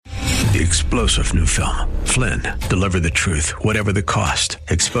The explosive new film, Flynn, deliver the truth, whatever the cost,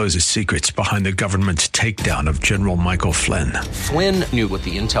 exposes secrets behind the government's takedown of General Michael Flynn. Flynn knew what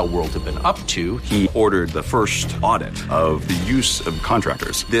the intel world had been up to. He ordered the first audit of the use of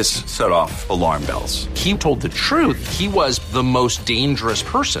contractors. This set off alarm bells. He told the truth. He was the most dangerous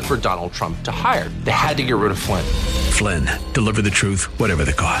person for Donald Trump to hire. They had to get rid of Flynn. Flynn, deliver the truth, whatever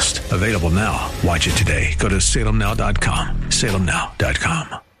the cost. Available now. Watch it today. Go to salemnow.com.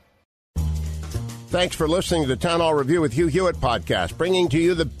 salemnow.com. Thanks for listening to the Town Hall Review with Hugh Hewitt podcast, bringing to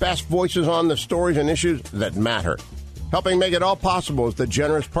you the best voices on the stories and issues that matter. Helping make it all possible is the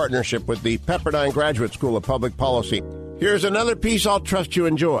generous partnership with the Pepperdine Graduate School of Public Policy. Here's another piece I'll trust you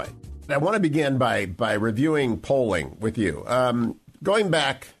enjoy. I want to begin by reviewing polling with you. Going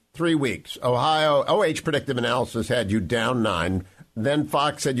back 3 weeks, Ohio, OH Predictive Analysis had you down 9. Then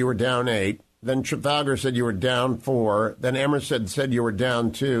Fox said you were down 8. Then Trafalgar said you were down 4. Then Emerson said you were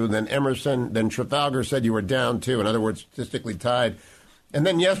down 2. Then Trafalgar said you were down 2. In other words, statistically tied. And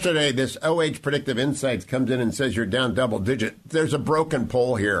then yesterday, this OH Predictive Insights comes in and says you're down double digit. There's a broken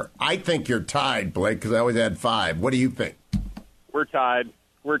poll here. I think you're tied, Blake, because I always had 5. What do you think? We're tied.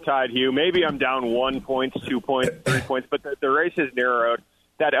 We're tied, Hugh. Maybe I'm down 1 point, 2 points, 3 points, but the race is narrowed.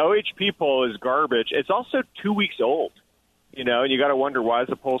 That OHP poll is garbage. It's also 2 weeks old. You know, and you got to wonder, why is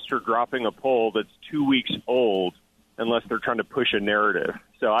a pollster dropping a poll that's 2 weeks old unless they're trying to push a narrative?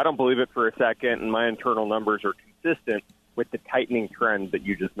 So I don't believe it for a second, and my internal numbers are consistent with the tightening trend that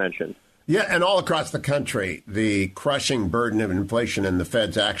you just mentioned. Yeah, and all across the country, the crushing burden of inflation and the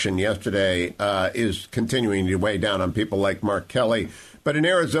Fed's action yesterday is continuing to weigh down on people like Mark Kelly. But in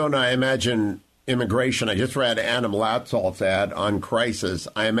Arizona, I imagine immigration, I just read Adam Latzalt's ad on crisis.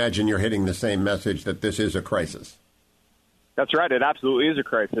 I imagine you're hitting the same message that this is a crisis. That's right. It absolutely is a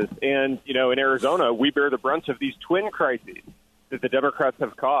crisis. And, you know, in Arizona, we bear the brunt of these twin crises that the Democrats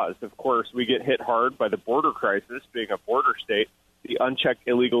have caused. Of course, we get hit hard by the border crisis, being a border state, the unchecked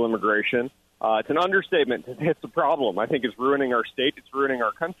illegal immigration. It's an understatement to say it's a problem. I think it's ruining our state. It's ruining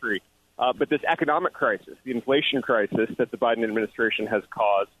our country. But this economic crisis, the inflation crisis that the Biden administration has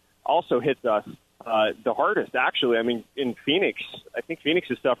caused, also hits us the hardest, actually. I mean, in Phoenix, I think Phoenix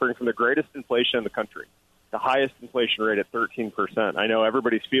is suffering from the greatest inflation in the country. The highest inflation rate at 13%. I know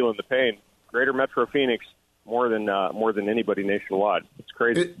everybody's feeling the pain. Greater Metro Phoenix, more than anybody nationwide. It's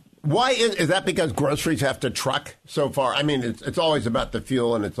crazy. Why is that? Because groceries have to truck so far? I mean, it's always about the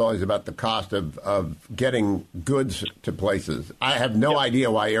fuel and it's always about the cost of getting goods to places. I have no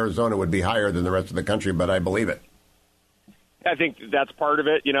idea why Arizona would be higher than the rest of the country, but I believe it. I think that's part of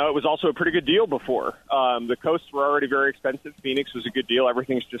it. You know, it was also a pretty good deal before. The coasts were already very expensive. Phoenix was a good deal.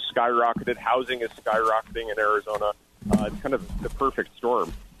 Everything's just skyrocketed. Housing is skyrocketing in Arizona. It's kind of the perfect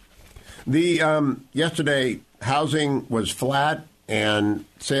storm. Yesterday, housing was flat and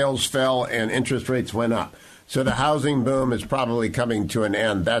sales fell and interest rates went up. So the housing boom is probably coming to an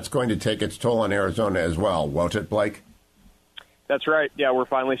end. That's going to take its toll on Arizona as well, won't it, Blake? That's right. Yeah, we're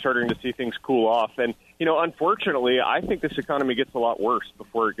finally starting to see things cool off. And, you know, unfortunately, I think this economy gets a lot worse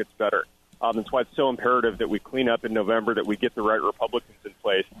before it gets better. That's why it's so imperative that we clean up in November, that we get the right Republicans in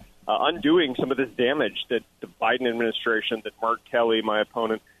place, undoing some of this damage that the Biden administration, that Mark Kelly, my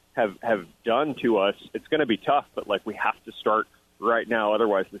opponent, have done to us. It's going to be tough, but, like, we have to start right now.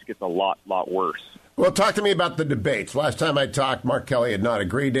 Otherwise, this gets a lot worse. Well, talk to me about the debates. Last time I talked, Mark Kelly had not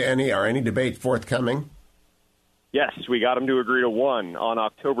agreed to any. Are any debates forthcoming? Yes, we got him to agree to one on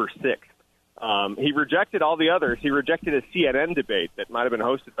October 6th. He rejected all the others. He rejected a CNN debate that might have been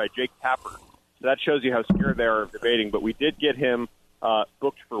hosted by Jake Tapper. So that shows you how scared they are of debating. But we did get him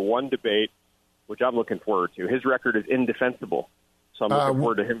booked for one debate, which I'm looking forward to. His record is indefensible. So I'm looking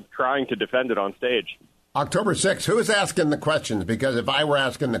forward to him trying to defend it on stage. October 6th. Who is asking the questions? Because if I were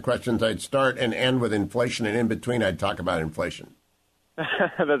asking the questions, I'd start and end with inflation, and in between I'd talk about inflation.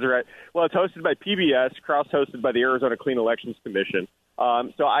 That's right. Well, it's hosted by PBS, cross-hosted by the Arizona Clean Elections Commission.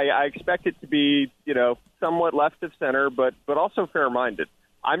 So I expect it to be, you know, somewhat left of center, but also fair-minded.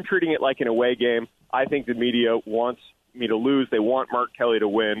 I'm treating it like an away game. I think the media wants me to lose. They want Mark Kelly to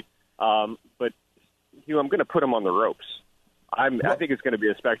win. But, Hugh, I'm going to put him on the ropes. I think it's going to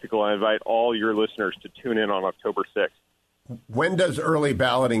be a spectacle. I invite all your listeners to tune in on October 6th. When does early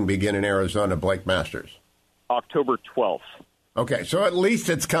balloting begin in Arizona, Blake Masters? October 12th. Okay, so at least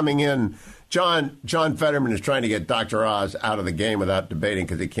it's coming in. John Fetterman is trying to get Dr. Oz out of the game without debating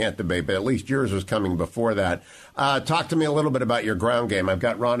because he can't debate, but at least yours was coming before that. Talk to me a little bit about your ground game. I've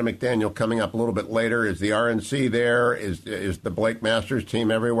got Ronna McDaniel coming up a little bit later. Is the RNC there? Is the Blake Masters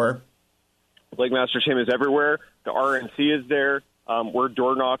team everywhere? The Blake Masters team is everywhere. The RNC is there. We're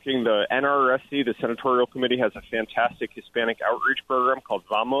door knocking. The NRSC, the Senatorial Committee, has a fantastic Hispanic outreach program called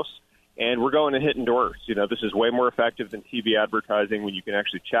Vamos. And we're going to hit endorse. This is way more effective than TV advertising when you can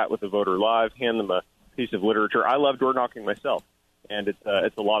actually chat with a voter live, hand them a piece of literature. I love door knocking myself, and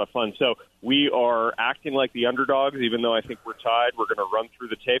it's a lot of fun. So we are acting like the underdogs, even though I think we're tied. We're going to run through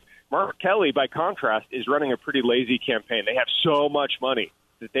the tape. Mark Kelly, by contrast, is running a pretty lazy campaign. They have so much money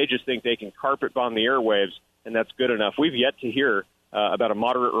that they just think they can carpet bomb the airwaves, and that's good enough. We've yet to hear about a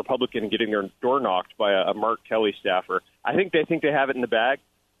moderate Republican getting their door knocked by a Mark Kelly staffer. I think they have it in the bag,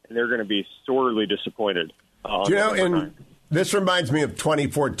 and they're going to be sorely disappointed. This reminds me of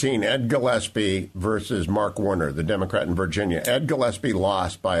 2014, Ed Gillespie versus Mark Warner, the Democrat in Virginia. Ed Gillespie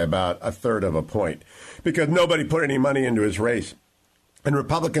lost by about a third of a point because nobody put any money into his race. And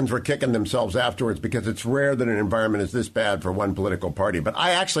Republicans were kicking themselves afterwards because it's rare that an environment is this bad for one political party. But I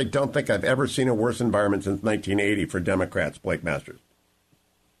actually don't think I've ever seen a worse environment since 1980 for Democrats, Blake Masters.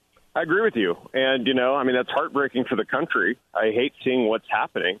 I agree with you. And, that's heartbreaking for the country. I hate seeing what's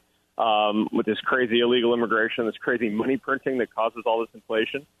happening with this crazy illegal immigration, this crazy money printing that causes all this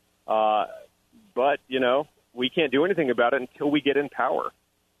inflation. But, we can't do anything about it until we get in power.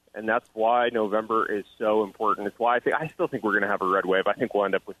 And that's why November is so important. It's why I still think we're going to have a red wave. I think we'll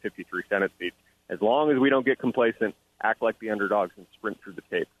end up with 53 Senate seats. As long as we don't get complacent, act like the underdogs, and sprint through the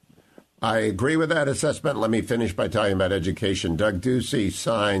tape. I agree with that assessment. Let me finish by talking about education. Doug Ducey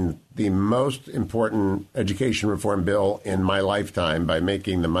signed the most important education reform bill in my lifetime by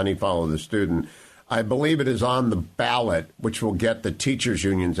making the money follow the student. I believe it is on the ballot, which will get the teachers'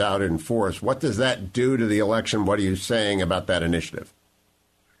 unions out in force. What does that do to the election? What are you saying about that initiative?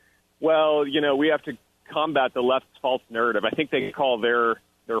 Well, we have to combat the left's false narrative. I think they call their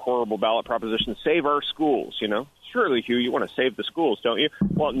horrible ballot proposition, save our schools, Surely, Hugh, you want to save the schools, don't you?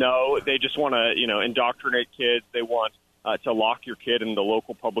 Well, no, they just want to, indoctrinate kids. They want to lock your kid in the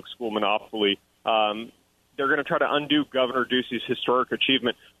local public school monopoly. They're going to try to undo Governor Ducey's historic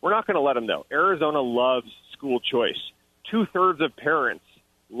achievement. We're not going to let them, though. Arizona loves school choice. 2/3 of parents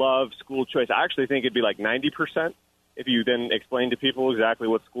love school choice. I actually think it'd be like 90%. If you then explain to people exactly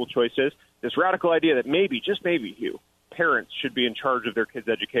what school choice is, this radical idea that maybe, just maybe, Hugh, parents should be in charge of their kids'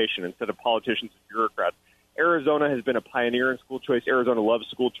 education instead of politicians and bureaucrats. Arizona has been a pioneer in school choice. Arizona loves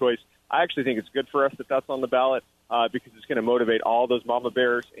school choice. I actually think it's good for us that that's on the ballot because it's going to motivate all those mama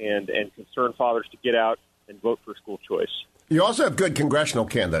bears and concerned fathers to get out and vote for school choice. You also have good congressional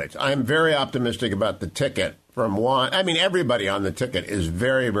candidates. I'm very optimistic about the ticket from one. I mean, everybody on the ticket is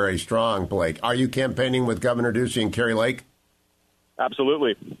very, very strong, Blake. Are you campaigning with Governor Ducey and Kari Lake?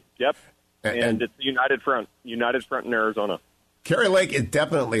 Absolutely. Yep. And it's a united front in Arizona. Kari Lake is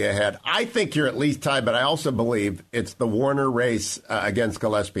definitely ahead. I think you're at least tied, but I also believe it's the Warner race against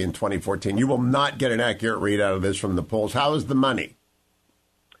Gillespie in 2014. You will not get an accurate read out of this from the polls. How is the money?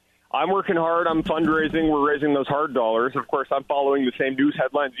 I'm working hard. I'm fundraising. We're raising those hard dollars. Of course, I'm following the same news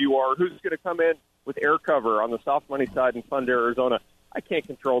headlines you are. Who's going to come in with air cover on the soft money side and fund Arizona? I can't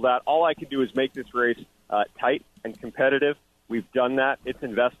control that. All I can do is make this race tight and competitive. We've done that. It's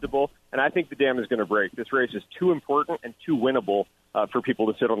investable. And I think the dam is going to break. This race is too important and too winnable for people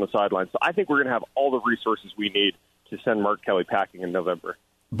to sit on the sidelines. So I think we're going to have all the resources we need to send Mark Kelly packing in November.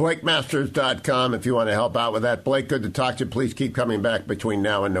 BlakeMasters.com if you want to help out with that. Blake, good to talk to you. Please keep coming back between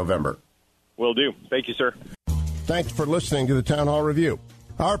now and November. Will do. Thank you, sir. Thanks for listening to the Town Hall Review.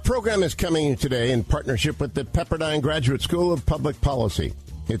 Our program is coming today in partnership with the Pepperdine Graduate School of Public Policy.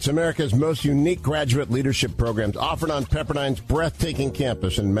 It's America's most unique graduate leadership programs offered on Pepperdine's breathtaking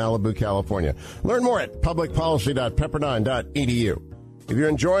campus in Malibu, California. Learn more at publicpolicy.pepperdine.edu. If you're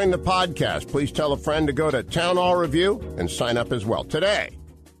enjoying the podcast, please tell a friend to go to Town Hall Review and sign up as well today.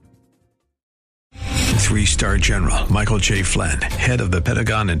 3-star General Michael J. Flynn, head of the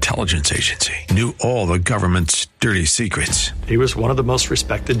Pentagon Intelligence Agency, knew all the government's dirty secrets. He was one of the most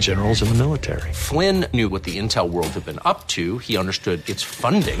respected generals in the military. Flynn knew what the intel world had been up to. He understood its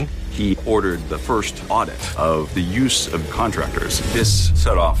funding. He ordered the first audit of the use of contractors. This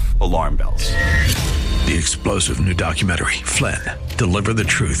set off alarm bells. The explosive new documentary, Flynn, Deliver the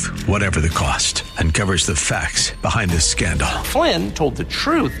Truth, Whatever the Cost, uncovers the facts behind this scandal. Flynn told the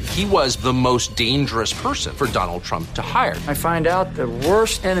truth. He was the most dangerous person for Donald Trump to hire. I find out the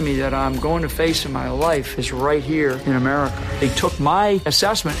worst enemy that I'm going to face in my life is right here in America. They took my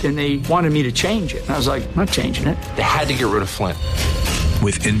assessment and they wanted me to change it. And I was like, I'm not changing it. They had to get rid of Flynn.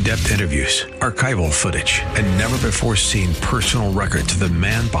 With in-depth interviews, archival footage, and never-before-seen personal records of the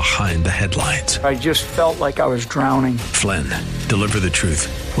man behind the headlines. I just felt like I was drowning. Flynn, Deliver the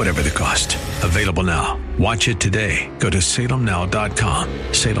Truth, Whatever the Cost. Available now. Watch it today. Go to salemnow.com.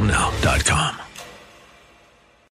 salemnow.com.